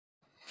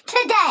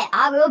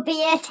I will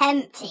be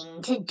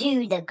attempting to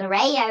do the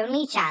grey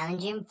only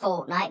challenge in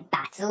Fortnite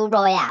Battle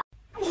Royale.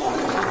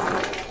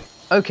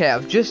 Okay,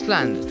 I've just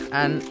landed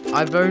and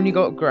I've only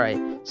got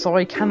grey, so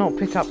I cannot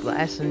pick up the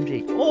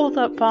SMG or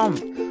the pump.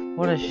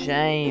 What a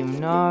shame.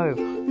 No,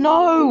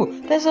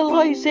 there's a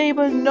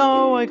lightsaber.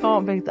 No, I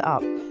can't pick that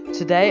up.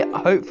 Today,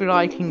 hopefully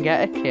I can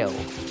get a kill.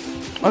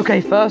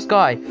 Okay, first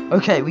guy.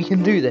 Okay, we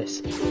can do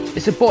this.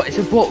 It's a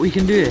bot, we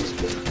can do this.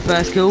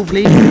 First kill,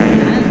 please.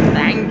 And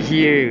thank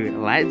you.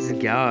 Let's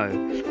go.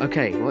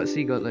 Okay, what's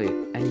he got,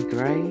 Luke? Any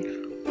grey?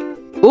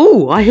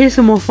 Oh, I hear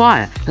some more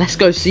fire. Let's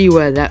go see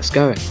where that's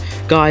going.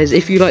 Guys,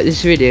 if you like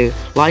this video,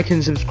 like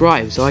and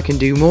subscribe so I can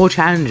do more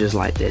challenges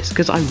like this,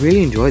 because I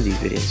really enjoy these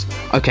videos.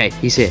 Okay,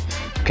 he's here.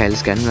 Okay,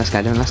 let's get him.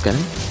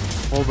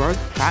 Oh, bro.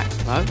 Crack.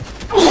 No.